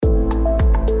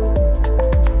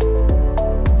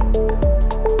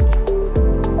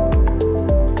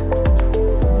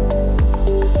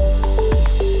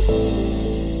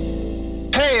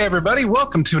everybody.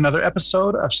 Welcome to another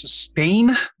episode of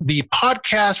Sustain, the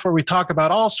podcast where we talk about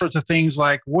all sorts of things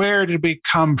like where did we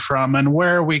come from and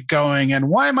where are we going and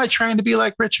why am I trying to be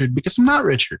like Richard? Because I'm not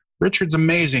Richard. Richard's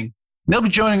amazing. They'll be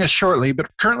joining us shortly,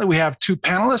 but currently we have two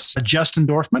panelists, Justin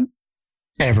Dorfman.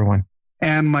 Hey, everyone.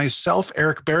 And myself,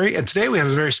 Eric Berry. And today we have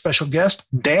a very special guest,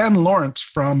 Dan Lawrence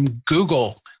from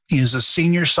Google. He is a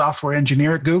senior software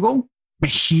engineer at Google.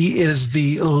 He is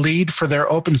the lead for their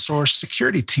open source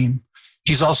security team.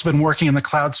 He's also been working in the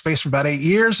cloud space for about 8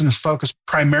 years and is focused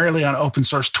primarily on open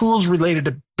source tools related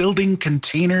to building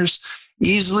containers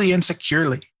easily and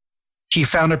securely. He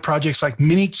founded projects like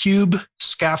Minikube,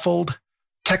 Scaffold,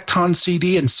 Tekton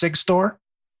CD, and SigStore.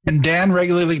 And Dan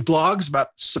regularly blogs about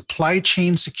supply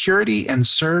chain security and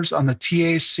serves on the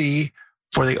TAC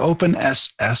for the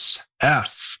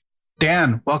OpenSSF.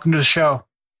 Dan, welcome to the show.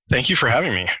 Thank you for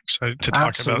having me. Excited to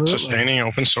talk about sustaining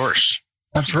open source.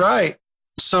 That's right.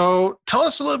 So tell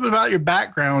us a little bit about your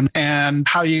background and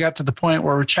how you got to the point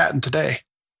where we're chatting today.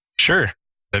 Sure.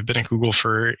 I've been at Google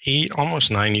for 8,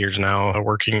 almost 9 years now,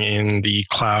 working in the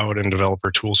cloud and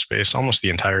developer tool space almost the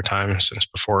entire time since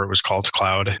before it was called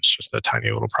cloud. It's just a tiny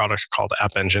little product called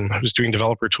App Engine. I was doing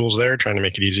developer tools there, trying to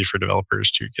make it easy for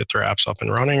developers to get their apps up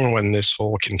and running when this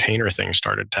whole container thing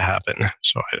started to happen.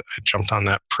 So I jumped on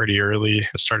that pretty early.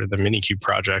 I started the Minikube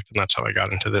project, and that's how I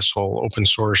got into this whole open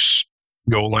source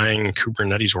Golang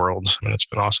Kubernetes world. And it's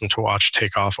been awesome to watch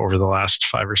take off over the last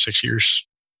 5 or 6 years.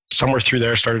 Somewhere through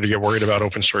there, I started to get worried about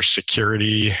open source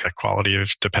security, the quality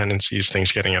of dependencies,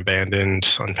 things getting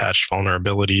abandoned, unpatched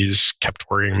vulnerabilities, kept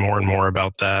worrying more and more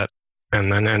about that,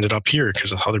 and then ended up here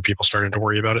because other people started to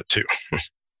worry about it too.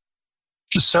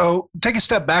 So take a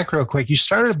step back real quick. You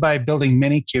started by building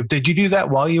Minikube. Did you do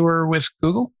that while you were with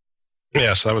Google?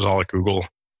 Yeah, so that was all at Google.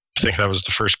 I think that was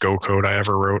the first Go code I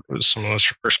ever wrote, was some of those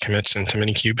first commits into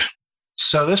Minikube.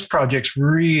 So this project's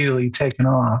really taken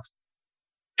off.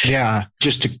 Yeah,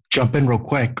 just to jump in real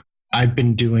quick, I've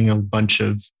been doing a bunch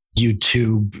of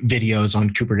YouTube videos on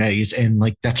Kubernetes, and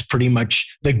like that's pretty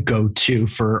much the go-to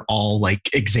for all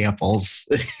like examples.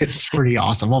 It's pretty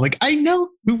awesome. I'm like, I know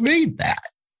who made that.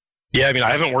 Yeah, I mean,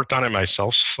 I haven't worked on it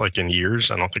myself like in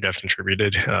years. I don't think I've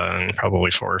contributed in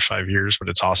probably 4 or 5 years, but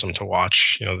it's awesome to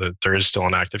watch, that there is still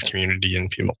an active community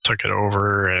and people took it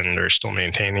over and they're still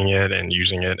maintaining it and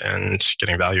using it and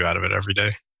getting value out of it every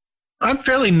day. I'm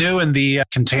fairly new in the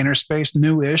container space,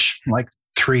 new-ish, like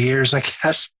 3 years, I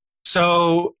guess.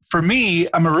 So for me,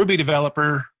 I'm a Ruby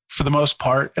developer for the most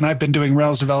part, and I've been doing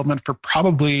Rails development for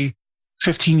probably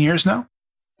 15 years now.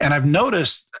 And I've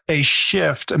noticed a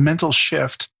mental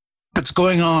shift that's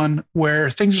going on where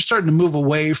things are starting to move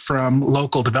away from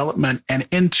local development and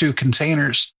into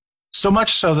containers. So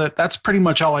much so that that's pretty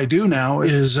much all I do now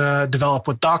is develop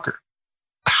with Docker.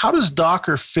 How does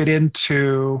Docker fit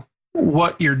into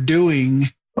what you're doing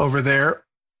over there?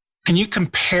 Can you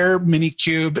compare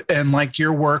Minikube and like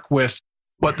your work with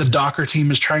what the Docker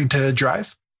team is trying to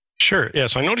drive? Sure. Yeah.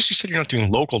 So I noticed you said you're not doing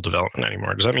local development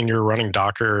anymore. Does that mean you're running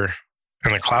Docker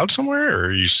in the cloud somewhere, or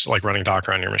are you like running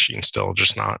Docker on your machine still,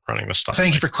 just not running the stuff?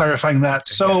 Thank you for clarifying that.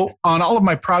 So on all of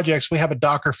my projects, we have a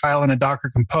Docker file and a Docker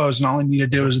compose, and all I need to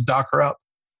do is a Docker up.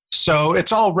 So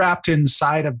it's all wrapped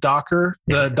inside of Docker,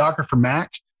 the Docker for Mac.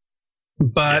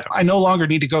 But I no longer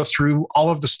need to go through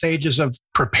all of the stages of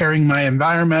preparing my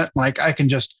environment. Like I can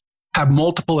just have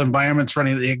multiple environments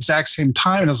running at the exact same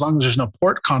time. And as long as there's no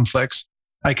port conflicts,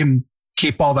 I can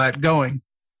keep all that going.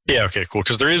 Yeah, okay, cool.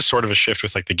 Because there is sort of a shift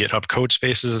with like the GitHub code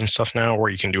spaces and stuff now where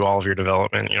you can do all of your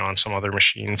development, on some other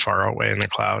machine far away in the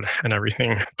cloud and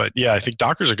everything. But yeah, I think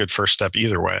Docker's a good first step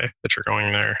either way that you're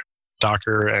going there.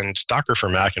 Docker and Docker for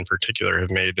Mac in particular have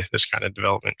made this kind of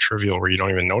development trivial where you don't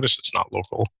even notice it's not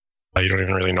local. You don't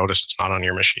even really notice it's not on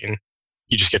your machine.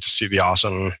 You just get to see the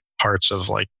awesome parts of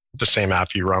like the same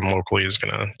app you run locally is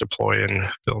going to deploy and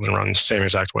build and run the same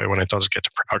exact way when it does get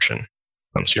to production.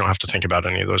 So you don't have to think about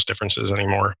any of those differences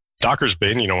anymore. Docker's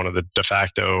been, one of the de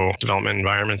facto development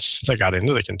environments since I got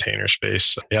into the container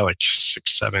space. Yeah, like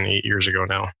 6, 7, 8 years ago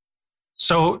now.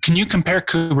 So can you compare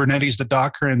Kubernetes to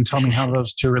Docker and tell me how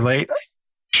those two relate?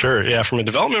 Sure. Yeah. From a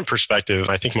development perspective,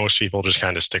 I think most people just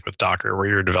kind of stick with Docker where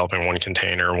you're developing one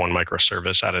container, one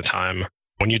microservice at a time.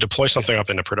 When you deploy something up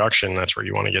into production, that's where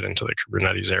you want to get into the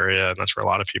Kubernetes area. And that's where a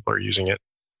lot of people are using it.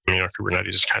 Kubernetes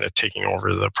is kind of taking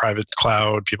over the private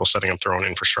cloud, people setting up their own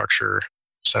infrastructure,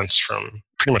 sense from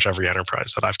pretty much every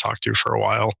enterprise that I've talked to for a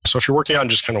while. So if you're working on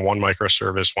just kind of one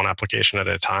microservice, one application at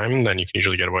a time, then you can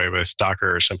usually get away with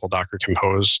Docker or simple Docker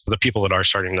Compose. The people that are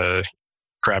starting to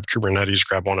grab Kubernetes,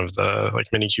 grab one of the like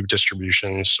Minikube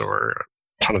distributions or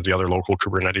a ton of the other local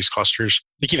Kubernetes clusters.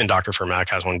 I think even Docker for Mac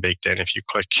has one baked in. If you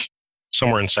click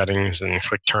somewhere in settings and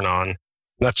click turn on.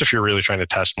 That's if you're really trying to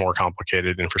test more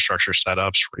complicated infrastructure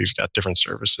setups where you've got different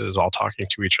services all talking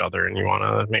to each other and you want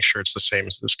to make sure it's the same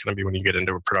as it's going to be when you get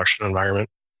into a production environment.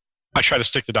 I try to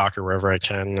stick to Docker wherever I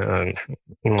can,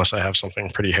 unless I have something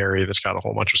pretty hairy that's got a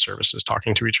whole bunch of services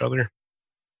talking to each other.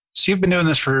 So you've been doing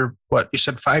this for what, you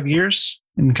said 5 years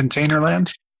in container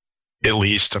land? At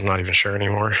least. I'm not even sure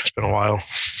anymore. It's been a while.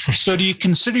 So do you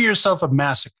consider yourself a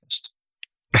masochist?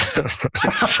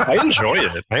 I enjoy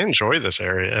it. I enjoy this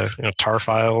area. Tar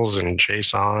files and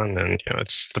JSON, and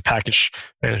it's the package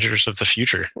managers of the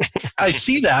future. I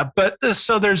see that, but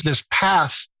so there's this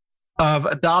path of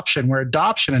adoption where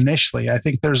adoption initially, I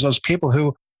think there's those people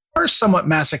who are somewhat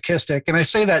masochistic, and I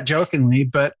say that jokingly,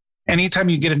 but anytime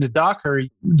you get into Docker,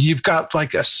 you've got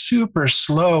like a super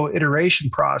slow iteration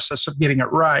process of getting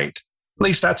it right. At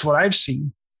least that's what I've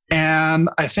seen. And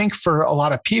I think for a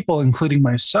lot of people, including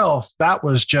myself, that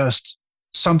was just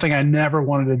something I never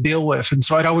wanted to deal with. And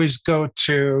so I'd always go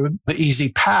to the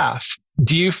easy path.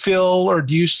 Do you feel or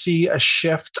do you see a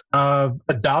shift of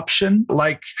adoption,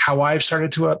 like how I've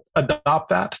started to adopt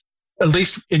that, at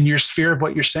least in your sphere of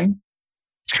what you're saying?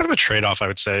 It's kind of a trade-off, I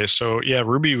would say. So yeah,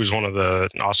 Ruby was one of the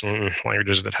awesome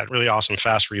languages that had really awesome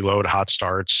fast reload, hot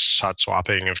starts, hot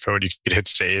swapping of code. You could hit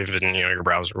save and your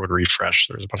browser would refresh.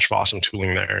 There was a bunch of awesome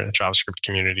tooling there. The JavaScript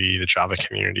community, the Java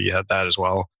community had that as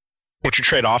well. What you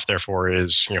trade off therefore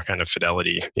is kind of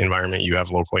fidelity. The environment you have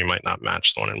locally might not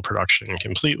match the one in production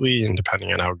completely, and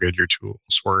depending on how good your tools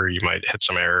were, you might hit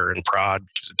some error in prod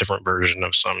because a different version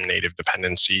of some native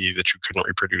dependency that you couldn't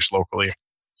reproduce locally.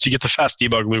 So you get the fast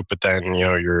debug loop, but then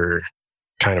you're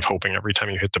kind of hoping every time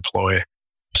you hit deploy.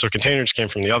 So containers came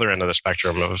from the other end of the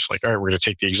spectrum of like, all right, we're going to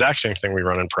take the exact same thing we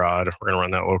run in prod. We're going to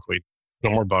run that locally.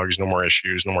 No more bugs, no more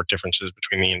issues, no more differences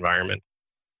between the environment.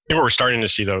 And we're starting to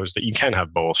see those that you can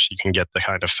have both. You can get the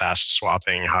kind of fast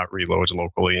swapping, hot reloads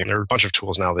locally. And there are a bunch of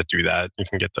tools now that do that. You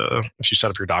can get if you set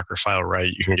up your Docker file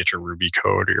right, you can get your Ruby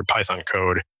code or your Python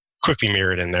code quickly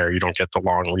mirrored in there. You don't get the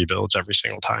long rebuilds every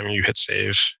single time you hit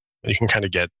save. You can kind of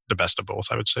get the best of both,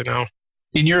 I would say now.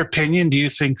 In your opinion, do you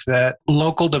think that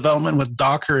local development with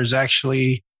Docker is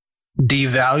actually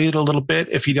devalued a little bit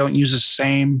if you don't use the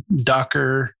same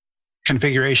Docker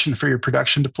configuration for your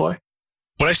production deploy?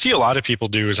 What I see a lot of people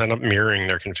do is end up mirroring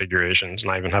their configurations.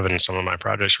 And I even have it in some of my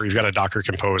projects where you've got a Docker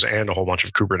Compose and a whole bunch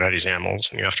of Kubernetes YAMLs,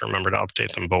 and you have to remember to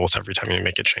update them both every time you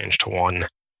make a change to one.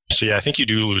 So yeah, I think you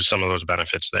do lose some of those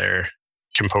benefits there.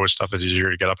 Compose stuff is easier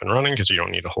to get up and running because you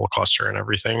don't need a whole cluster and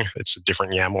everything. It's a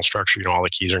different YAML structure. All the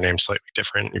keys are named slightly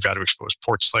different. You've got to expose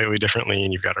ports slightly differently,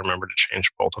 and you've got to remember to change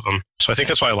both of them. So I think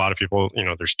that's why a lot of people,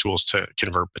 there's tools to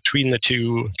convert between the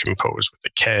two. Compose with a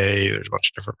K. There's a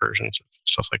bunch of different versions of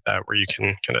stuff like that where you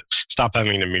can kind of stop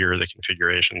having to mirror the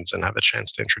configurations and have a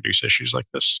chance to introduce issues like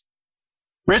this.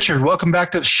 Richard, welcome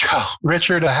back to the show.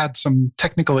 Richard had some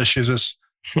technical issues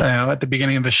at the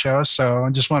beginning of the show, so I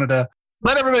just wanted to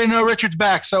let everybody know Richard's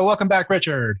back. So welcome back,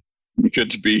 Richard.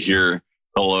 Good to be here.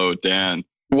 Hello, Dan.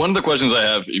 One of the questions I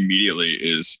have immediately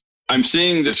is, I'm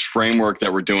seeing this framework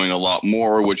that we're doing a lot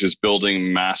more, which is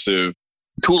building massive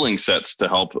tooling sets to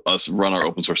help us run our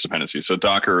open source dependencies. So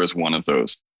Docker is one of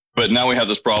those. But now we have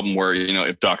this problem where,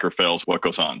 if Docker fails, what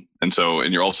goes on? And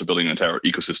you're also building an entire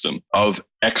ecosystem of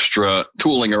extra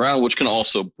tooling around, which can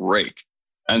also break.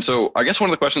 And so I guess one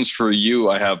of the questions for you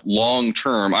I have long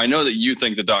term, I know that you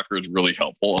think that Docker is really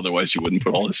helpful. Otherwise, you wouldn't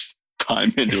put all this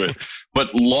time into it.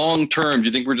 But long term, do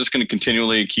you think we're just going to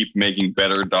continually keep making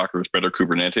better Dockers, better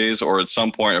Kubernetes? Or at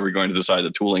some point, are we going to decide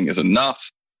that tooling is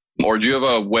enough? Or do you have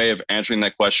a way of answering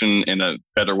that question in a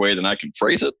better way than I can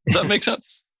phrase it? Does that make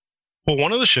sense? Well,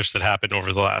 one of the shifts that happened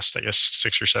over the last,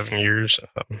 6 or 7 years,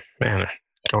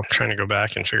 trying to go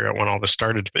back and figure out when all this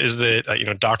started, is that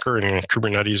Docker and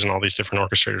Kubernetes and all these different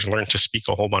orchestrators learned to speak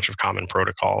a whole bunch of common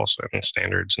protocols and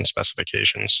standards and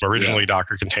specifications. Originally,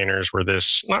 Docker containers were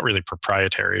this, not really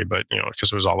proprietary, but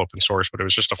because it was all open source, but it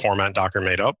was just a format Docker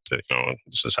made up that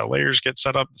this is how layers get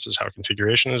set up, this is how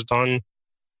configuration is done.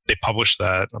 They published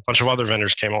that. A bunch of other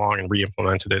vendors came along and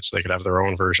re-implemented it so they could have their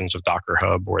own versions of Docker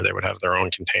Hub, where they would have their own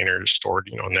containers stored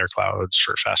in their clouds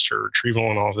for faster retrieval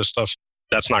and all of this stuff.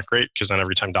 That's not great because then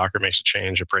every time Docker makes a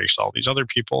change, it breaks all these other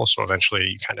people. So eventually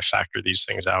you kind of factor these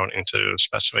things out into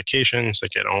specifications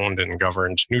that get owned and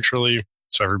governed neutrally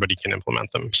so everybody can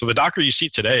implement them. So the Docker you see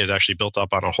today is actually built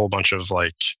up on a whole bunch of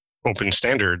open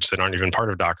standards that aren't even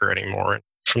part of Docker anymore.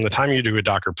 From the time you do a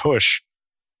Docker push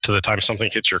to the time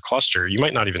something hits your cluster, you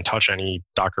might not even touch any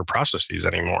Docker processes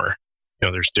anymore.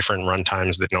 There's different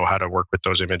runtimes that know how to work with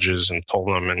those images and pull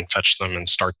them and fetch them and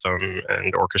start them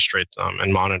and orchestrate them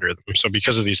and monitor them. So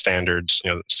because of these standards,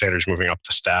 standards moving up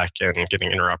the stack and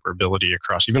getting interoperability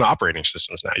across even operating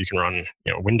systems now, you can run,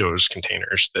 Windows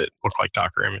containers that look like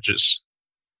Docker images.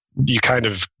 You kind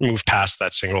of move past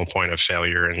that single point of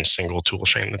failure and single tool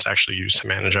chain that's actually used to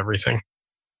manage everything.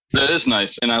 That is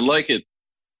nice. And I like it.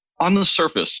 On the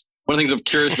surface, one of the things I'm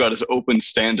curious about is open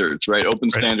standards, right? Open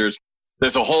standards.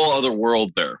 There's a whole other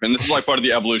world there. And this is like part of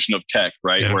the evolution of tech,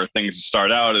 right? Yeah. Where things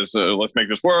start out as let's make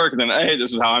this work. And then, hey,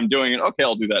 this is how I'm doing it. Okay,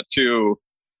 I'll do that too.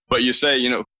 But you say,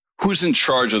 who's in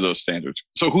charge of those standards?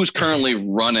 So who's currently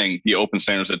running the open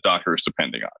standards that Docker is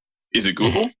depending on? Is it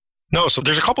Google? No, so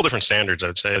there's a couple different standards, I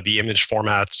would say. The image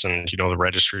formats and, the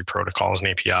registry protocols and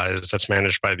APIs, that's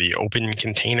managed by the Open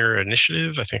Container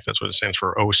Initiative. I think that's what it stands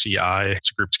for, OCI.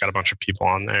 It's a group that's got a bunch of people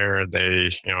on there.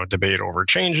 They, debate over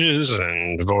changes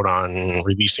and vote on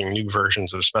releasing new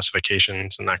versions of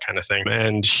specifications and that kind of thing.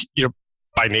 And,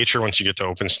 by nature, once you get to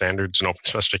open standards and open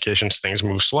specifications, things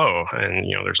move slow. And,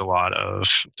 there's a lot of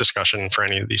discussion for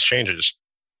any of these changes,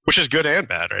 which is good and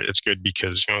bad, right? It's good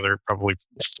because, there are probably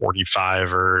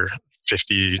 45 or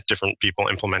 50 different people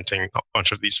implementing a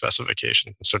bunch of these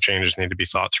specifications. So changes need to be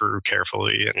thought through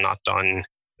carefully and not done,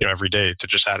 every day to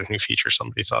just add a new feature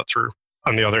somebody thought through.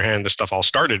 On the other hand, this stuff all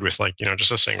started with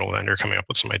just a single vendor coming up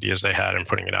with some ideas they had and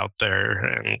putting it out there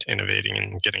and innovating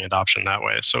and getting adoption that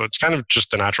way. So it's kind of just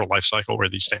the natural life cycle where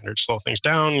these standards slow things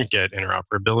down, get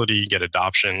interoperability, get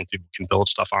adoption. People can build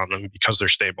stuff on them because they're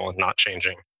stable and not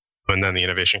changing. And then the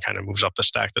innovation kind of moves up the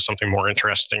stack to something more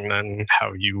interesting than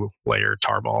how you layer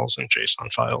tarballs and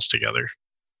JSON files together.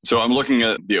 So I'm looking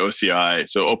at the OCI,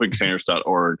 so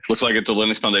opencontainers.org. Looks like it's a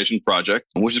Linux Foundation project,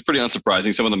 which is pretty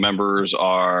unsurprising. Some of the members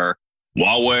are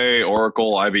Huawei,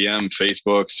 Oracle, IBM,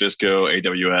 Facebook, Cisco,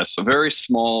 AWS, very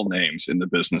small names in the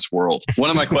business world. One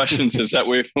of my questions is that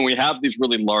when we have these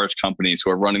really large companies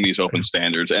who are running these open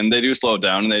standards, and they do slow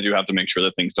down and they do have to make sure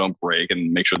that things don't break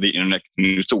and make sure the internet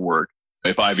continues to work.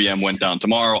 If IBM went down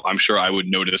tomorrow, I'm sure I would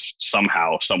notice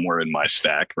somehow, somewhere in my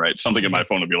stack, right? Something in my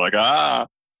phone would be like,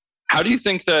 How do you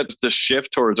think that the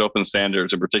shift towards open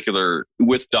standards, in particular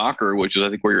with Docker, which is I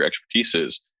think where your expertise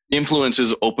is,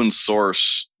 influences open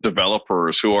source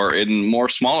developers who are in more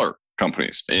smaller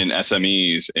companies, in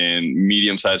SMEs, in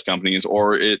medium-sized companies,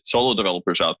 or solo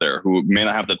developers out there who may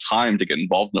not have the time to get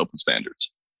involved in open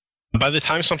standards? By the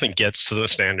time something gets to the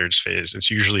standards phase,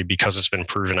 it's usually because it's been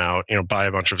proven out, by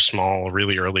a bunch of small,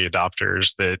 really early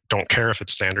adopters that don't care if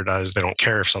it's standardized. They don't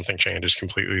care if something changes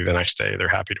completely the next day. They're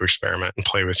happy to experiment and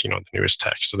play with, the newest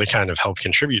tech. So they kind of help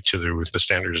contribute to the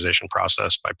standardization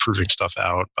process by proving stuff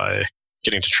out, by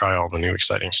getting to try all the new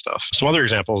exciting stuff. Some other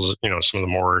examples, some of the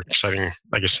more exciting,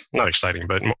 I guess not exciting,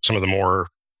 but some of the more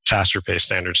faster paced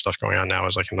standard stuff going on now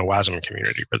is like in the WASM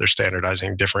community, where they're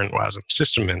standardizing different WASM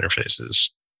system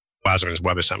interfaces. WASM is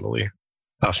WebAssembly.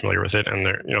 Familiar with it, and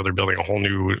they're building a whole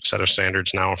new set of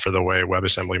standards now for the way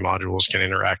WebAssembly modules can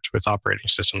interact with operating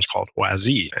systems called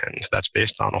WASI, and that's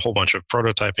based on a whole bunch of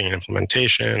prototyping and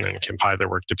implementation and compiler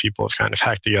work that people have kind of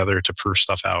hacked together to prove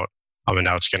stuff out. And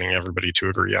now it's getting everybody to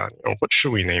agree on, what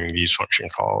should we name these function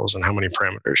calls and how many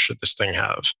parameters should this thing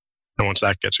have? And once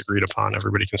that gets agreed upon,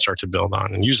 everybody can start to build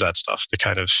on and use that stuff. The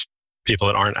kind of people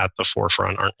that aren't at the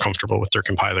forefront aren't comfortable with their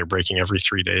compiler breaking every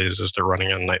 3 days as they're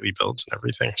running on nightly builds and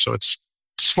everything. So it's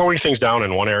slowing things down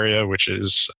in one area, which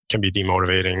can be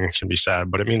demotivating, can be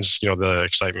sad, but it means, the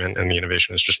excitement and the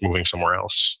innovation is just moving somewhere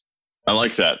else. I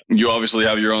like that. You obviously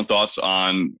have your own thoughts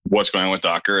on what's going on with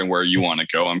Docker and where you want to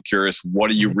go. I'm curious, what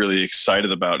are you really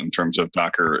excited about in terms of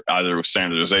Docker, either with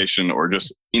standardization or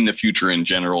just in the future in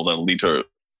general that'll lead to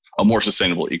a more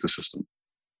sustainable ecosystem?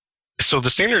 So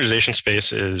the standardization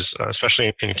space is,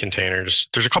 especially in containers,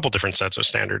 there's a couple different sets of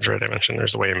standards, right? I mentioned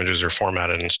there's the way images are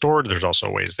formatted and stored. There's also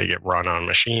ways they get run on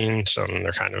machines, and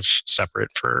they're kind of separate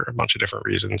for a bunch of different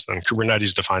reasons. Then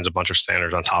Kubernetes defines a bunch of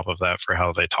standards on top of that for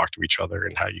how they talk to each other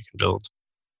and how you can build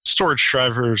storage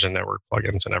drivers and network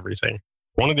plugins and everything.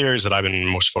 One of the areas that I've been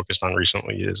most focused on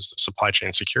recently is the supply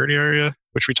chain security area,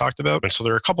 which we talked about. And so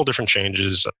there are a couple different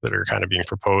changes that are kind of being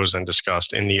proposed and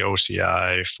discussed in the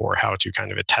OCI for how to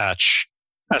kind of attach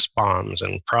SBOMs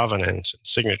and provenance and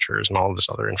signatures and all of this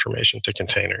other information to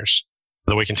containers.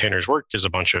 The way containers work is a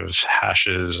bunch of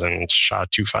hashes and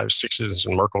SHA-256s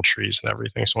and Merkle trees and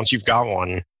everything. So once you've got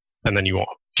one, and then you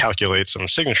calculate some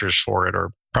signatures for it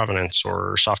or provenance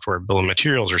or software bill of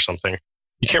materials or something,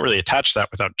 you can't really attach that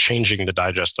without changing the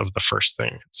digest of the first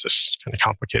thing. It's this kind of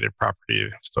complicated property.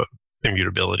 It's the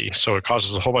immutability. So it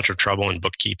causes a whole bunch of trouble in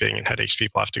bookkeeping and headaches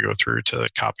people have to go through to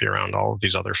copy around all of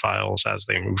these other files as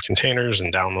they move containers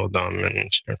and download them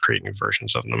and create new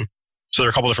versions of them. So there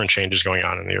are a couple different changes going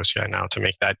on in the OCI now to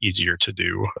make that easier to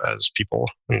do as people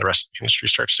and the rest of the industry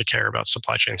starts to care about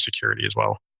supply chain security as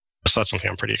well. So that's something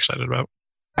I'm pretty excited about.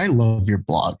 I love your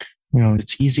blog.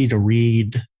 It's easy to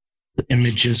read. The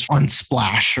images on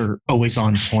Splash are always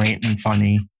on point and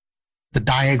funny. The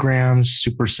diagrams,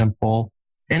 super simple.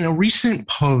 And a recent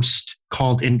post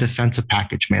called In Defense of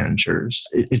Package Managers.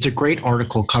 It's a great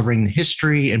article covering the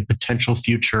history and potential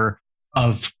future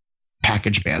of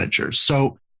package managers.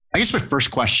 So I guess my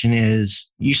first question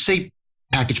is, you say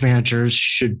package managers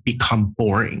should become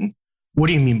boring. What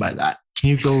do you mean by that? Can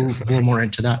you go a little more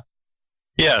into that?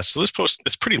 Yeah, so this post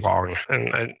is pretty long,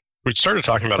 and we started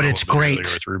talking about but it it's great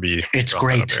with Ruby. It's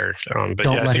great. But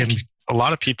don't yeah, let him. A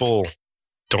lot of people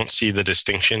don't see the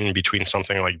distinction between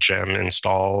something like gem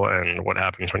install and what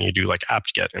happens when you do like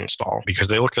apt-get install, because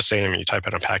they look the same. You type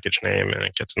in a package name and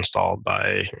it gets installed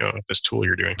by this tool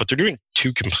you're doing, but they're doing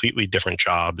two completely different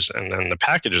jobs. And then the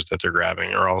packages that they're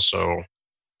grabbing are also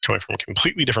coming from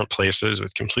completely different places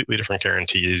with completely different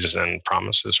guarantees and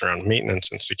promises around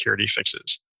maintenance and security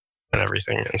fixes and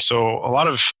everything. And so a lot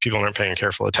of people aren't paying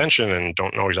careful attention and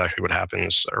don't know exactly what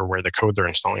happens or where the code they're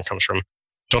installing comes from,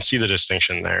 don't see the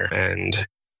distinction there, and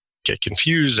get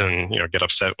confused and get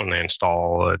upset when they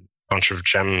install a bunch of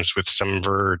gems with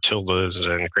semver tildes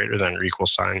and greater than or equal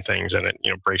sign things, and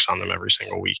it breaks on them every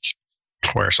single week.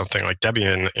 Where something like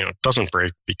Debian doesn't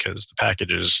break because the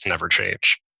packages never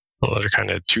change. Well, those are kind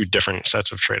of two different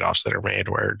sets of trade-offs that are made.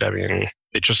 Where Debian,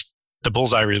 the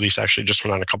Bullseye release actually just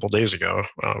went on a couple of days ago,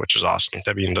 which is awesome.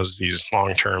 Debian does these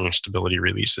long-term stability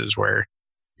releases where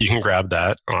you can grab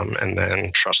that and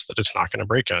then trust that it's not going to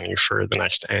break on you for the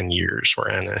next N years, or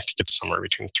N, I think it's somewhere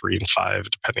between 3 and 5,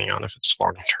 depending on if it's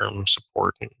long-term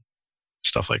support and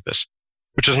stuff like this,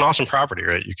 which is an awesome property,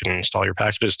 right? You can install your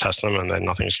packages, test them, and then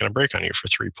nothing's going to break on you for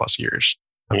 3+ years.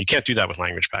 You can't do that with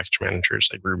language package managers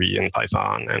like Ruby and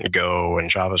Python and Go and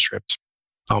JavaScript.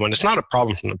 And it's not a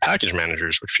problem from the package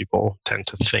managers, which people tend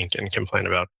to think and complain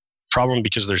about. Problem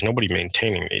because there's nobody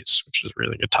maintaining these, which is a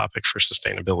really good topic for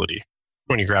sustainability.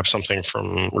 When you grab something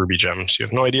from Ruby Gems, you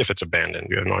have no idea if it's abandoned.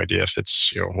 You have no idea if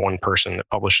it's one person that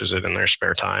publishes it in their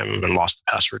spare time and lost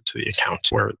the password to the account.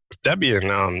 Where with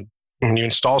Debian, when you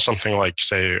install something like,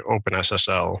 say,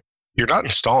 OpenSSL, you're not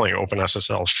installing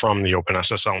OpenSSL from the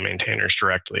OpenSSL maintainers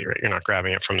directly, right? You're not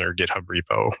grabbing it from their GitHub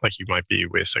repo like you might be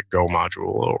with a Go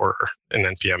module or an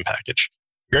NPM package.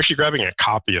 You're actually grabbing a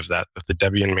copy of that the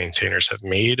Debian maintainers have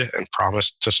made and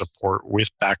promised to support with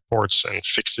backports and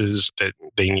fixes that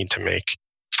they need to make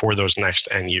for those next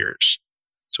N years.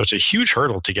 So it's a huge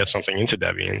hurdle to get something into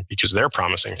Debian because they're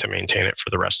promising to maintain it for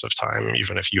the rest of time,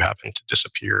 even if you happen to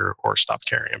disappear or stop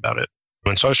caring about it.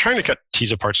 And so I was trying to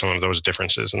tease apart some of those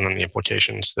differences and then the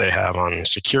implications they have on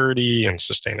security and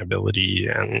sustainability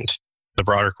and the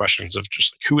broader questions of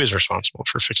just who is responsible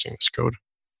for fixing this code.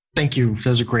 Thank you.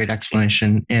 That was a great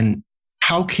explanation. And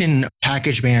how can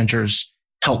package managers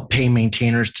help pay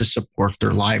maintainers to support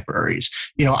their libraries?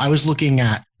 I was looking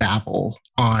at Babel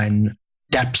on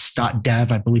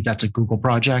deps.dev. I believe that's a Google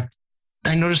project.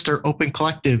 I noticed their Open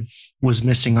Collective was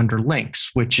missing under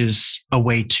links, which is a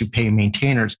way to pay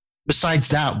maintainers. Besides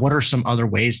that, what are some other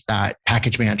ways that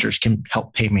package managers can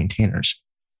help pay maintainers?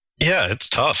 Yeah, it's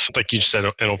tough. Like you said,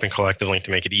 an Open Collective link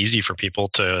to make it easy for people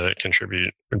to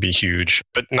contribute would be huge.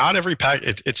 But not every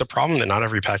it's a problem that not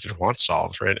every package wants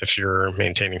solved, right? If you're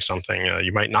maintaining something,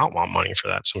 you might not want money for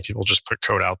that. Some people just put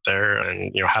code out there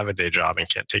and have a day job and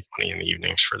can't take money in the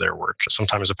evenings for their work.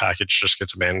 Sometimes a package just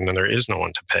gets abandoned and there is no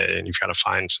one to pay, and you've got to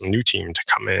find some new team to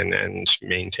come in and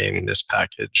maintain this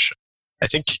package. I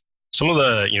think some of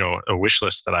the a wish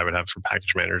list that I would have for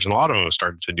package managers, and a lot of them have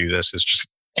started to do this, is just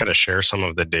kind of share some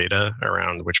of the data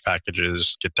around which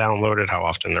packages get downloaded, how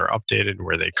often they're updated,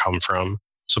 where they come from,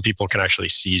 so people can actually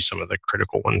see some of the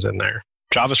critical ones in there.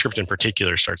 JavaScript in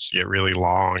particular starts to get really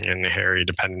long and hairy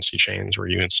dependency chains where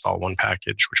you install one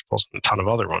package, which pulls in a ton of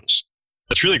other ones.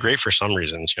 It's really great for some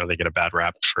reasons. They get a bad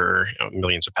rap for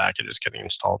millions of packages getting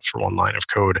installed for one line of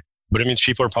code. But it means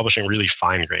people are publishing really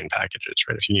fine-grained packages,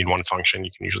 right? If you need one function,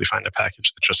 you can usually find a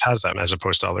package that just has that, as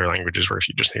opposed to other languages where if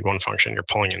you just need one function, you're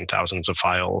pulling in thousands of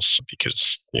files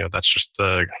because, that's just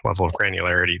the level of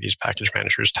granularity these package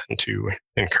managers tend to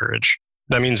encourage.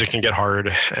 That means it can get hard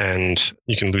and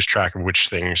you can lose track of which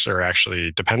things are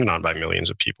actually dependent on by millions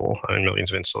of people and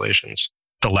millions of installations.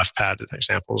 The left pad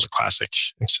example is a classic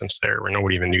instance there where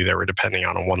nobody even knew they were depending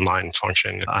on a one-line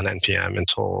function on NPM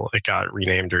until it got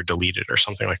renamed or deleted or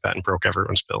something like that and broke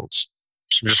everyone's builds.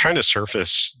 So just trying to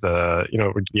surface the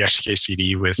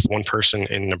XKCD with one person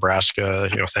in Nebraska,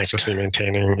 thanklessly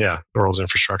maintaining, the world's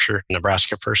infrastructure,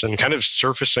 Nebraska person, kind of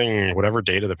surfacing whatever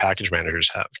data the package managers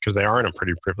have, because they are in a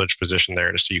pretty privileged position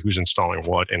there to see who's installing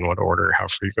what, in what order, how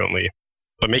frequently,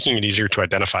 but making it easier to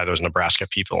identify those Nebraska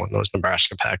people and those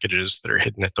Nebraska packages that are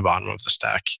hidden at the bottom of the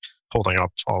stack, holding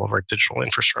up all of our digital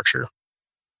infrastructure.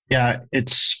 Yeah,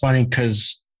 it's funny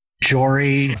because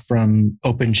Jory from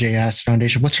OpenJS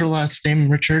Foundation. What's her last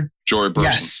name, Richard? Jory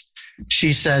Burson. Yes.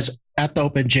 She says at the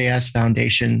OpenJS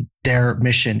Foundation, their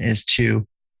mission is to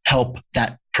help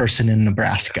that person in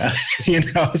Nebraska.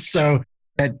 So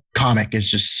that comic is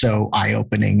just so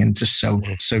eye-opening and just so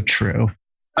true.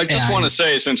 I just want to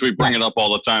say, since we bring it up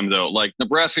all the time, though, like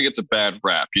Nebraska gets a bad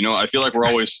rap. I feel like we're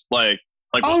always like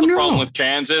what's the problem with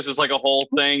Kansas? It's like a whole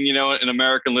thing, in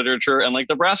American literature. And like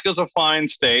Nebraska's a fine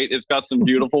state. It's got some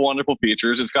beautiful, wonderful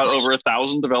features. It's got over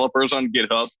 1,000 developers on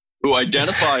GitHub who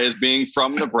identify as being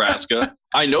from Nebraska.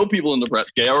 I know people in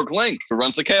Nebraska. Georg Link, who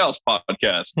runs the Chaos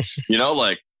podcast,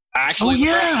 actually. Oh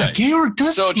yeah, Georg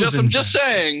does. So I'm just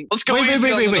saying, let's go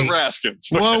easy on the Nebraskans.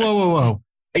 Whoa.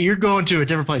 You're going to a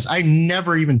different place. I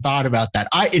never even thought about that.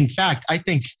 In fact, I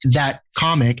think that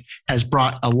comic has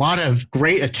brought a lot of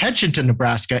great attention to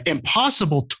Nebraska and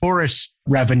possible tourist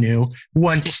revenue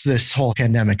once this whole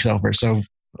pandemic's over. So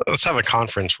let's have a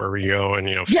conference where we go and,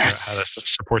 figure out how to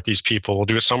support these people. We'll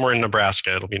do it somewhere in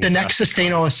Nebraska. It'll be the next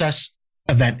SustainOSS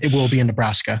event. It will be in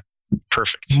Nebraska.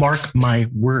 Perfect. Mark my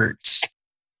words.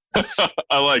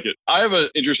 I like it. I have an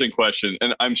interesting question,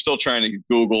 and I'm still trying to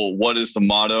Google what is the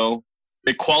motto.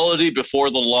 Equality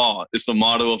before the law is the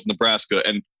motto of Nebraska.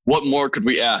 And what more could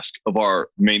we ask of our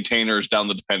maintainers down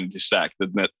the dependency stack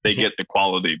than that they get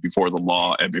equality before the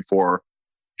law and before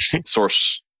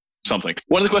source something?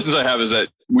 One of the questions I have is that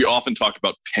we often talk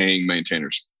about paying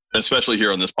maintainers, especially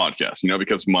here on this podcast,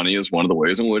 because money is one of the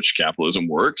ways in which capitalism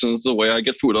works. And it's the way I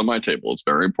get food on my table. It's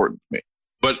very important to me.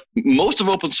 But most of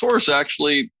open source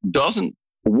actually doesn't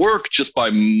work just by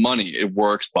money. It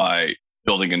works by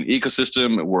building an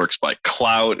ecosystem. It works by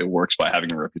clout. It works by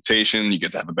having a reputation. You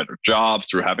get to have a better job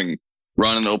through having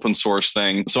run an open source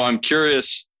thing. So I'm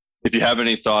curious if you have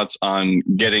any thoughts on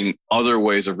getting other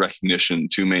ways of recognition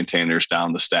to maintainers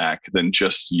down the stack than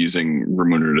just using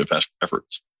remunerative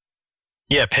efforts.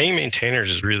 Yeah, paying maintainers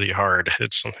is really hard.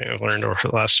 It's something I've learned over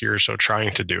the last year or so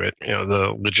trying to do it.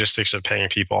 The logistics of paying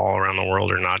people all around the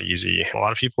world are not easy. A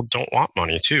lot of people don't want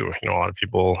money too. A lot of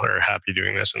people are happy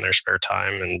doing this in their spare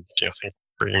time and, think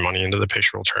bringing money into the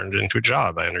picture will turn it into a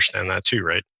job. I understand that too,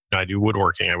 right? I do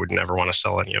woodworking. I would never want to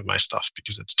sell any of my stuff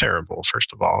because it's terrible,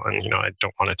 first of all. And, I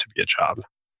don't want it to be a job,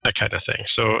 that kind of thing.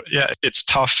 So yeah, it's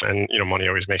tough. And, money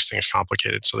always makes things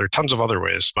complicated. So there are tons of other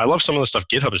ways. I love some of the stuff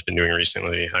GitHub has been doing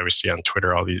recently. I always see on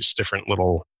Twitter all these different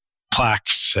little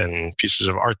plaques and pieces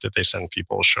of art that they send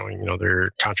people showing,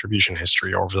 their contribution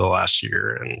history over the last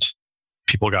year. And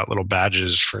people got little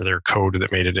badges for their code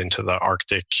that made it into the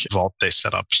Arctic vault they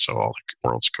set up. So all the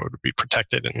world's code would be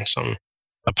protected in some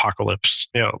apocalypse.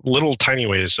 Little tiny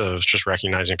ways of just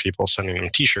recognizing people, sending them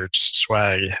t-shirts,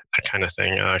 swag, that kind of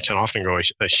thing can often go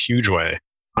a huge way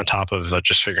on top of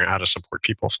just figuring out how to support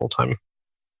people full time.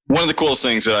 One of the coolest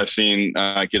things that I've seen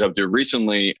GitHub do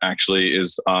recently actually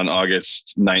is on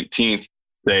August 19th,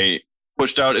 they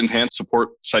pushed out enhanced support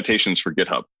citations for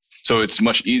GitHub. So it's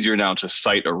much easier now to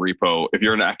cite a repo if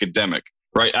you're an academic,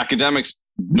 right? Academics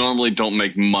normally don't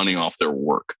make money off their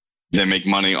work. They make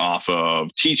money off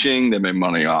of teaching. They make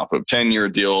money off of tenure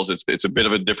deals. It's a bit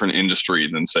of a different industry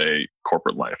than, say,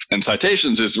 corporate life. And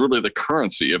citations is really the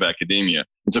currency of academia.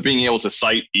 And so being able to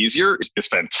cite easier is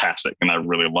fantastic. And I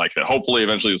really like that. Hopefully,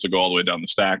 eventually this will go all the way down the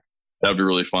stack. That would be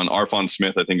really fun. Arfon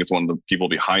Smith, I think, is one of the people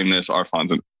behind this.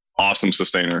 Arfon's an awesome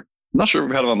sustainer. I'm not sure if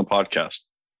we've had him on the podcast,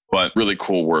 but really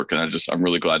cool work. And I'm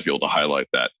really glad to be able to highlight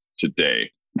that today.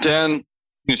 Dan, can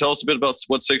you tell us a bit about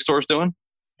what SigStore is doing?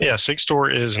 Yeah,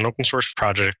 SigStore is an open source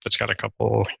project that's got a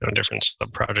couple different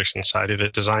sub-projects inside of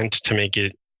it designed to make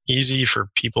it easy for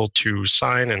people to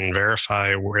sign and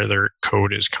verify where their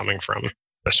code is coming from.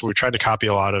 So we tried to copy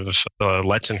a lot of the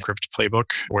Let's Encrypt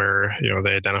playbook where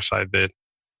they identified that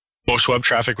most web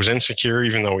traffic was insecure,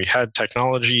 even though we had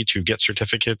technology to get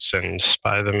certificates and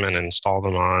buy them and install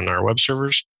them on our web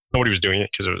servers. Nobody was doing it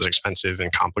because it was expensive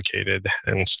and complicated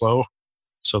and slow.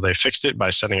 So they fixed it by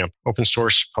setting up open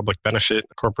source public benefit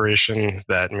corporation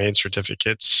that made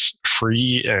certificates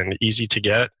free and easy to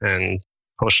get and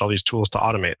published all these tools to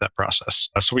automate that process.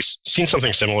 So we've seen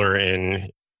something similar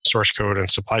in source code and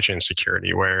supply chain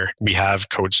security, where we have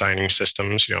code signing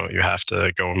systems. You have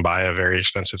to go and buy a very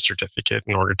expensive certificate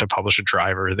in order to publish a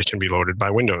driver that can be loaded by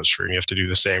Windows. You have to do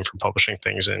the same for publishing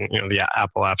things in the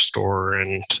Apple App Store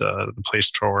and the Play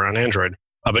Store on Android.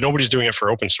 But nobody's doing it for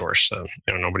open source.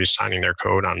 Nobody's signing their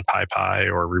code on PyPI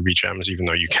or RubyGems, even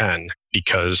though you can,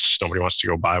 because nobody wants to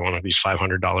go buy one of these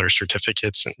 $500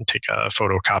 certificates and take a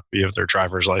photocopy of their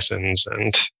driver's license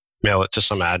and mail it to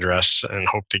some address and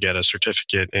hope to get a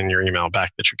certificate in your email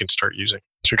back that you can start using.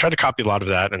 So we tried to copy a lot of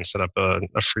that and set up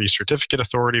a free certificate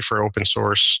authority for open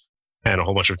source and a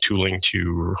whole bunch of tooling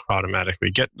to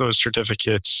automatically get those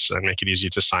certificates and make it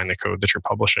easy to sign the code that you're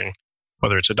publishing.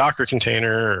 Whether it's a Docker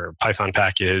container or Python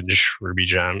package,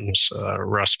 RubyGems,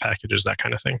 Rust packages, that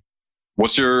kind of thing.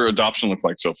 What's your adoption look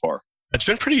like so far? It's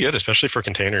been pretty good, especially for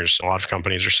containers. A lot of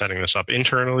companies are setting this up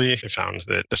internally. They found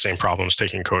that the same problems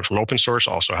taking code from open source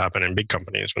also happen in big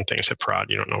companies. When things hit prod,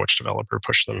 you don't know which developer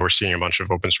pushed them. We're seeing a bunch of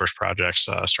open source projects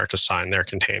start to sign their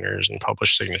containers and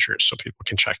publish signatures so people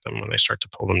can check them when they start to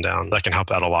pull them down. That can help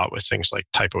out a lot with things like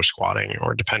typo squatting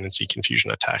or dependency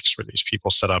confusion attacks, where these people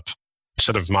set up,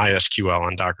 instead of MySQL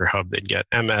on Docker Hub, they'd get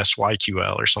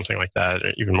MSYQL or something like that,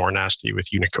 or even more nasty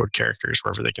with Unicode characters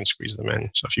wherever they can squeeze them in.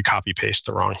 So if you copy paste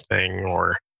the wrong thing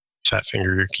or fat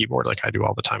finger your keyboard like I do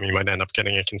all the time, you might end up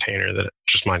getting a container that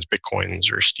just mines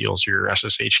Bitcoins or steals your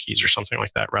SSH keys or something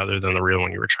like that rather than the real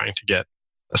one you were trying to get.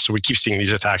 So we keep seeing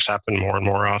these attacks happen more and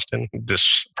more often.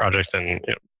 This project and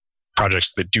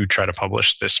projects that do try to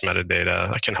publish this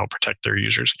metadata can help protect their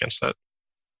users against that.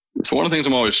 So one of the things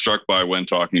I'm always struck by when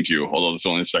talking to you, although this is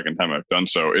only the second time I've done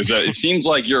so, is that it seems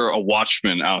like you're a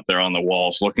watchman out there on the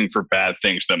walls looking for bad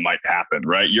things that might happen,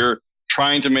 right? You're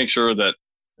trying to make sure that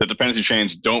the dependency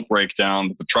chains don't break down,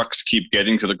 that the trucks keep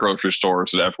getting to the grocery store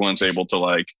so that everyone's able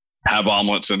to have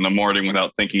omelets in the morning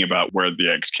without thinking about where the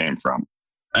eggs came from.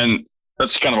 And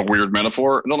that's kind of a weird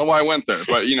metaphor. I don't know why I went there,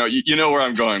 but you know where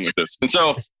I'm going with this. And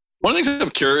so one of the things I'm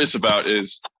curious about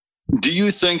is, do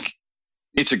you think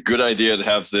it's a good idea to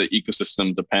have the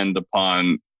ecosystem depend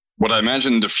upon what I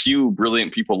imagine the few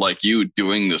brilliant people like you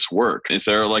doing this work? Is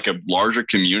there a larger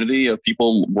community of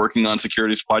people working on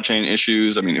security supply chain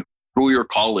issues? I mean, who are your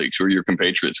colleagues? Who are your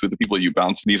compatriots? Who are the people you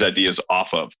bounce these ideas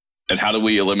off of? And how do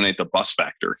we eliminate the bus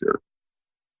factor here?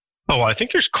 Oh, well, I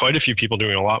think there's quite a few people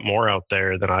doing a lot more out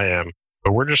there than I am.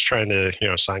 But we're just trying to,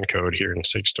 sign code here in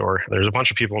SigStore. There's a bunch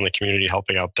of people in the community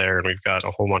helping out there, and we've got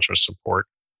a whole bunch of support.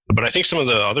 But I think some of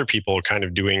the other people kind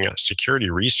of doing security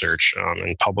research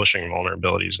and publishing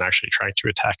vulnerabilities and actually trying to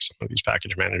attack some of these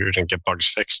package managers and get bugs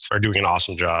fixed are doing an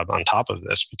awesome job on top of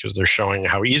this, because they're showing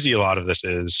how easy a lot of this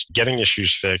is, getting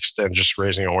issues fixed and just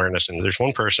raising awareness. And there's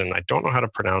one person, I don't know how to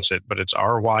pronounce it, but it's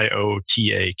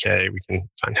RYOTAK. We can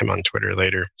find him on Twitter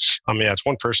later. It's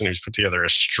one person who's put together a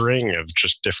string of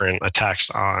just different attacks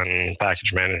on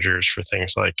package managers for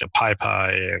things like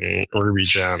PyPI and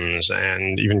RubyGems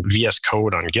and even VS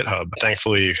Code on GitHub.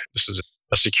 Thankfully, this is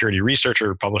a security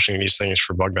researcher publishing these things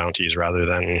for bug bounties rather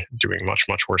than doing much,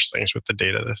 much worse things with the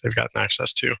data that they've gotten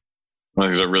access to. One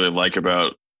of the things I really like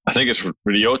about, I think it's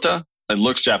Ryota. It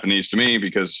looks Japanese to me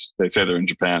because they say they're in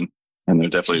Japan and they're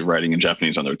definitely writing in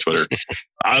Japanese on their Twitter.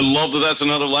 I love that that's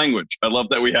another language. I love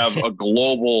that we have a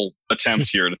global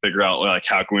attempt here to figure out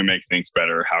how can we make things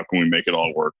better? How can we make it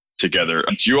all work together?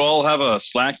 Do you all have a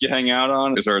Slack you hang out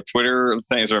on? Is there a Twitter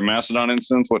thing? Is there a Mastodon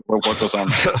instance? What goes on?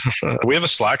 We have a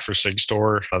Slack for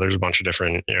SigStore. There's a bunch of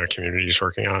different communities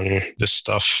working on this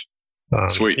stuff.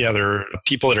 Sweet. Yeah, there are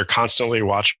people that are constantly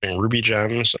watching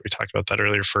RubyGems. We talked about that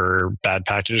earlier, for bad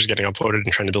packages getting uploaded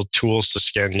and trying to build tools to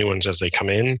scan new ones as they come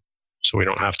in, so we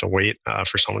don't have to wait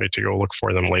for somebody to go look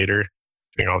for them later.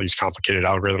 Doing all these complicated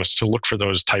algorithms to look for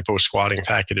those typo squatting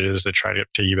packages that try to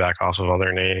piggyback off of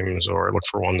other names, or look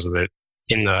for ones that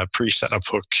in the pre-setup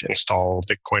hook install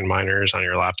Bitcoin miners on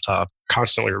your laptop,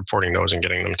 constantly reporting those and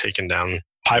getting them taken down.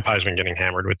 PyPI has been getting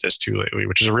hammered with this too lately,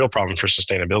 which is a real problem for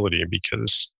sustainability,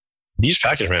 because these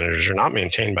package managers are not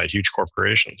maintained by huge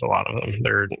corporations. A lot of them,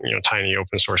 they're tiny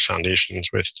open source foundations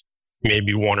with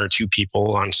maybe one or two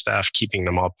people on staff keeping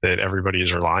them up that everybody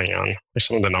is relying on.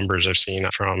 Some of the numbers I've seen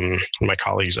from one of my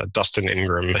colleagues, Dustin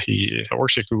Ingram, he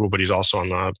works at Google, but he's also on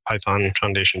the Python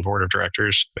Foundation board of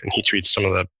directors. And he tweets some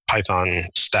of the Python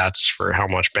stats for how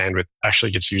much bandwidth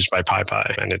actually gets used by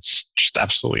PyPI. And it's just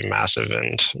absolutely massive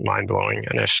and mind-blowing.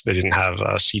 And if they didn't have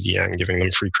CDN giving them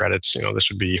free credits,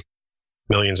 this would be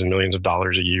millions and millions of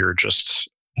dollars a year just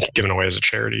given away as a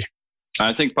charity.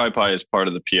 I think PyPI is part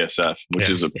of the PSF, which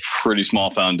is a pretty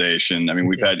small foundation. I mean,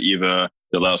 we've had Eva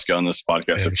Delowska on this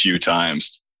podcast a few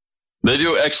times. They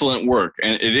do excellent work.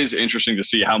 And it is interesting to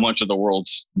see how much of the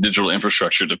world's digital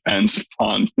infrastructure depends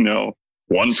upon, the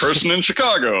one person in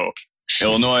Chicago,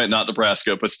 Illinois, not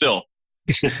Nebraska, but still.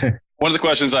 One of the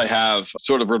questions I have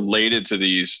sort of related to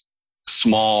these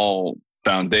small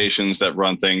foundations that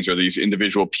run things, or these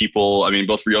individual people. I mean,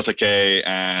 both Ryotake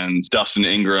and Dustin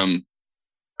Ingram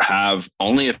have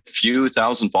only a few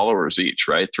thousand followers each,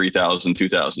 right? 3,000,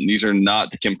 2,000. These are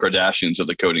not the Kim Kardashians of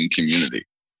the coding community.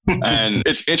 And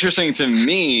it's interesting to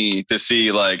me to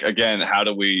see, like, again, how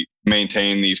do we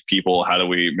maintain these people? How do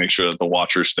we make sure that the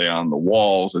watchers stay on the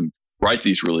walls and write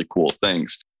these really cool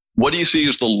things? What do you see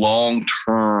as the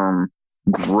long-term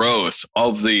growth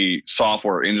of the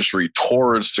software industry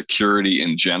towards security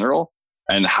in general?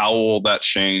 And how will that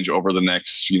change over the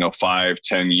next,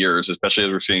 5-10 years, especially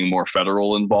as we're seeing more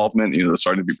federal involvement? There's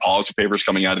starting to be policy papers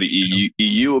coming out of the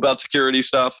EU about security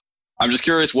stuff. I'm just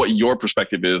curious what your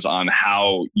perspective is on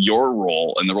how your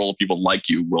role and the role of people like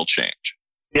you will change.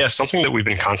 Yeah, something that we've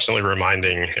been constantly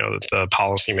reminding, the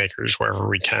policymakers wherever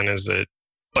we can is that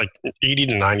like 80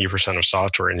 to 90% of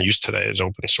software in use today is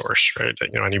open source, right?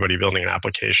 Anybody building an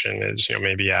application is,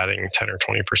 maybe adding 10 or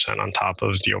 20% on top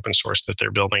of the open source that they're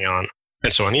building on.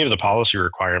 And so any of the policy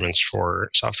requirements for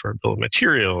software bill of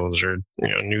materials or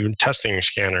new testing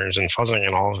scanners and fuzzing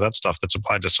and all of that stuff that's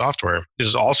applied to software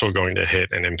is also going to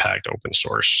hit and impact open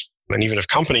source. And even if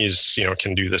companies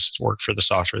can do this work for the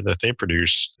software that they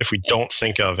produce, if we don't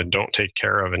think of and don't take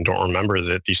care of and don't remember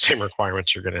that these same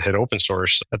requirements are going to hit open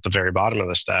source at the very bottom of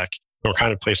the stack, we're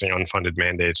kind of placing unfunded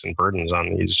mandates and burdens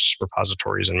on these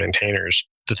repositories and maintainers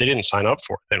that they didn't sign up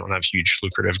for. They don't have huge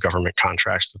lucrative government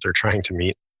contracts that they're trying to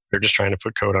meet. They're just trying to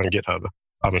put code on GitHub.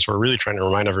 And so we're really trying to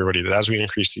remind everybody that as we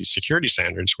increase these security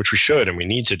standards, which we should and we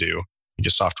need to do,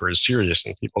 because software is serious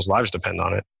and people's lives depend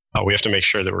on it, we have to make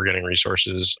sure that we're getting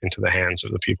resources into the hands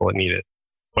of the people that need it,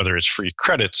 whether it's free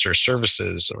credits or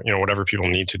services, whatever people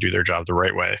need to do their job the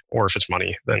right way. Or if it's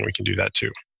money, then we can do that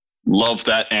too. Love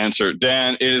that answer.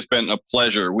 Dan, it has been a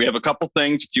pleasure. We have a couple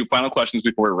things, a few final questions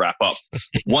before we wrap up.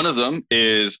 One of them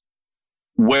is,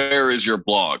 where is your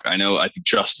blog? I think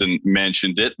Justin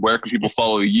mentioned it. Where can people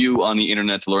follow you on the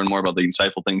internet to learn more about the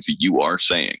insightful things that you are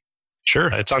saying? Sure.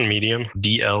 It's on Medium,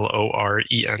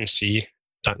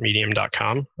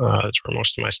 DLORENC.medium.com. That's where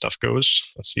most of my stuff goes.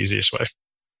 That's the easiest way.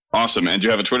 Awesome. And do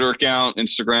you have a Twitter account,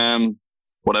 Instagram,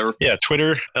 whatever? Yeah,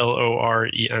 Twitter,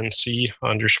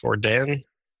 LORENC_Dan.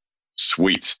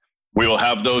 Sweet. We will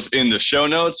have those in the show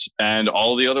notes and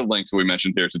all the other links that we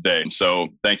mentioned here today. So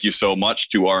thank you so much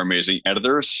to our amazing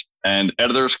editors. And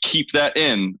editors, keep that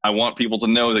in. I want people to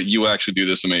know that you actually do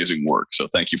this amazing work. So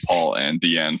thank you, Paul and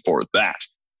Deanne, for that.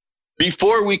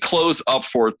 Before we close up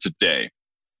for today,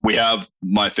 we have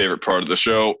my favorite part of the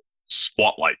show,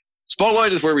 Spotlight.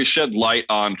 Spotlight is where we shed light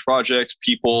on projects,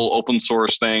 people, open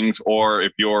source things, or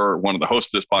if you're one of the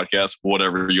hosts of this podcast,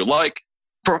 whatever you like,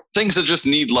 for things that just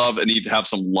need love and need to have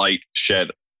some light shed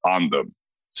on them.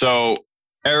 So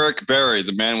Eric Berry,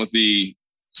 the man with the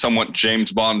somewhat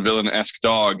James Bond villain-esque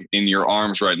dog in your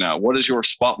arms right now, what is your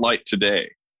spotlight today?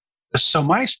 So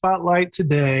my spotlight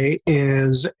today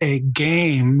is a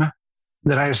game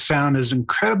that I've found is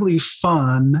incredibly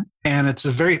fun, and it's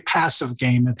a very passive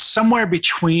game. It's somewhere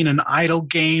between an idle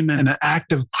game and an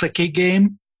active clicky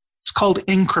game. It's called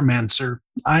Incremancer,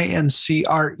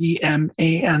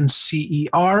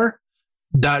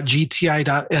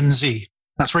 INCREMANCER.GTI.NZ.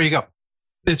 That's where you go.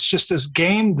 It's just this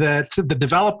game that the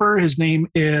developer, his name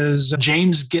is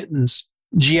James Gittins,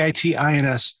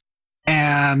 Gitins.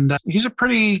 And he's a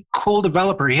pretty cool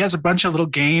developer. He has a bunch of little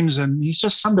games, and he's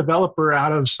just some developer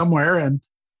out of somewhere.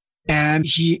 And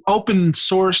he open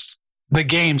sourced the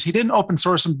games. He didn't open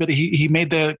source them, but he made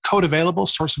the code available,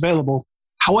 source available.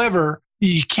 However,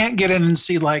 you can't get in and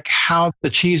see like how the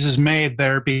cheese is made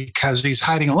there because he's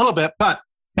hiding a little bit. But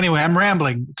anyway, I'm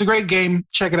rambling. It's a great game.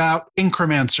 Check it out.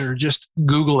 Incremancer. Just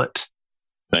Google it.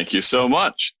 Thank you so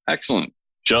much. Excellent.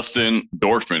 Justin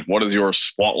Dorfman, what is your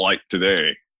spotlight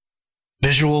today?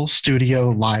 Visual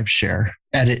Studio Live Share.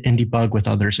 Edit and debug with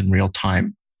others in real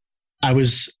time. I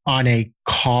was on a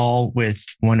call with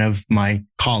one of my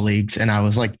colleagues and I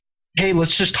was like, hey,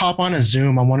 let's just hop on a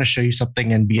Zoom. I want to show you something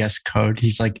in VS Code.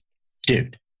 He's like,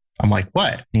 dude. I'm like,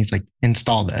 what? And he's like,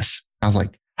 install this. I was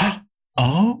like,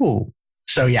 oh.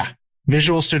 So yeah,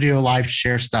 Visual Studio Live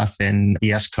Share stuff in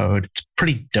VS Code. It's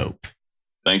pretty dope.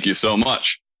 Thank you so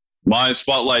much. My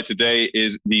spotlight today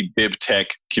is the BibTeX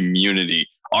community.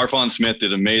 Arfon Smith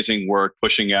did amazing work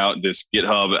pushing out this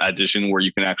GitHub edition where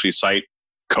you can actually cite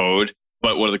code.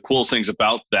 But one of the coolest things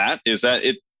about that is that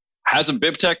it has a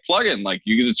BibTeX plugin. Like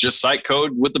you can just cite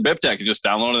code with the BibTeX and just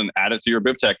download it and add it to your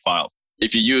BibTeX files.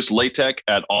 If you use LaTeX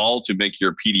at all to make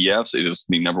your PDFs, it is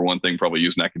the number one thing probably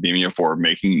used in academia for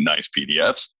making nice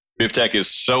PDFs. BibTeX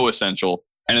is so essential.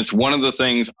 And it's one of the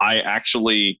things I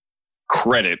actually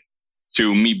credit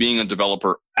to me being a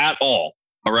developer at all.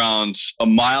 Around a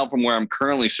mile from where I'm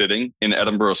currently sitting in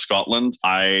Edinburgh, Scotland,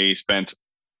 I spent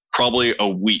probably a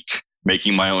week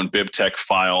making my own BibTeX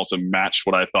file to match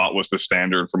what I thought was the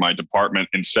standard for my department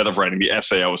instead of writing the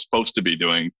essay I was supposed to be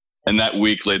doing. And that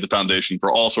week laid the foundation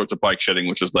for all sorts of bike shedding,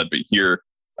 which has led me here.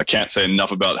 I can't say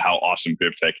enough about how awesome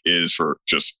BibTeX is for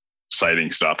just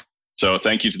citing stuff. So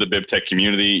thank you to the BibTeX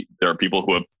community. There are people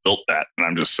who have built that, and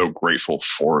I'm just so grateful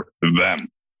for them.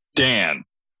 Dan,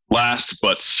 last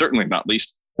but certainly not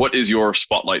least, what is your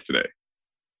spotlight today?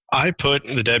 I put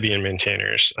the Debian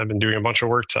maintainers. I've been doing a bunch of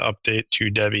work to update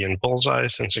to Debian Bullseye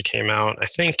since it came out, I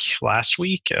think last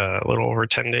week, a little over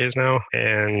 10 days now.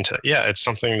 And yeah, it's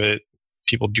something that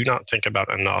people do not think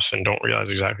about enough and don't realize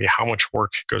exactly how much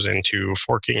work goes into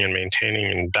forking and maintaining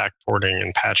and backporting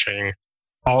and patching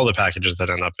all the packages that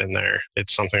end up in there.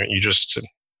 It's something that you just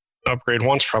upgrade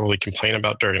once, probably complain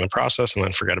about during the process, and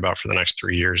then forget about for the next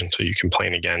 3 years until you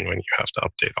complain again when you have to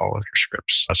update all of your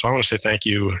scripts. So I want to say thank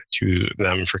you to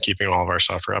them for keeping all of our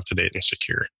software up to date and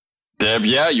secure. Deb,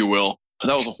 yeah, you will.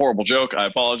 That was a horrible joke. I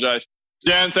apologize.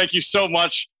 Dan, thank you so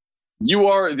much. You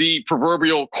are the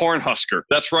proverbial corn husker.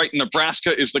 That's right.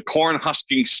 Nebraska is the corn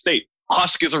husking state.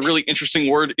 Husk is a really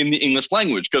interesting word in the English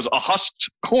language because a husked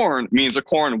corn means a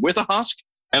corn with a husk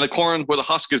and a corn where the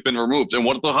husk has been removed. And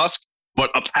what is a husk? But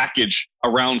a package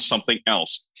around something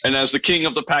else. And as the king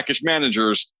of the package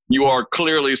managers, you are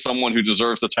clearly someone who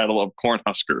deserves the title of corn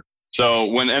husker.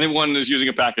 So when anyone is using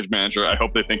a package manager, I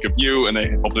hope they think of you and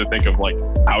they hope they think of like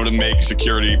how to make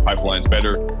security pipelines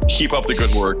better. Keep up the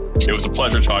good work. It was a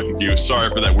pleasure talking to you. Sorry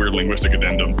for that weird linguistic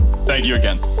addendum. Thank you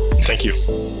again. Thank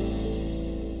you.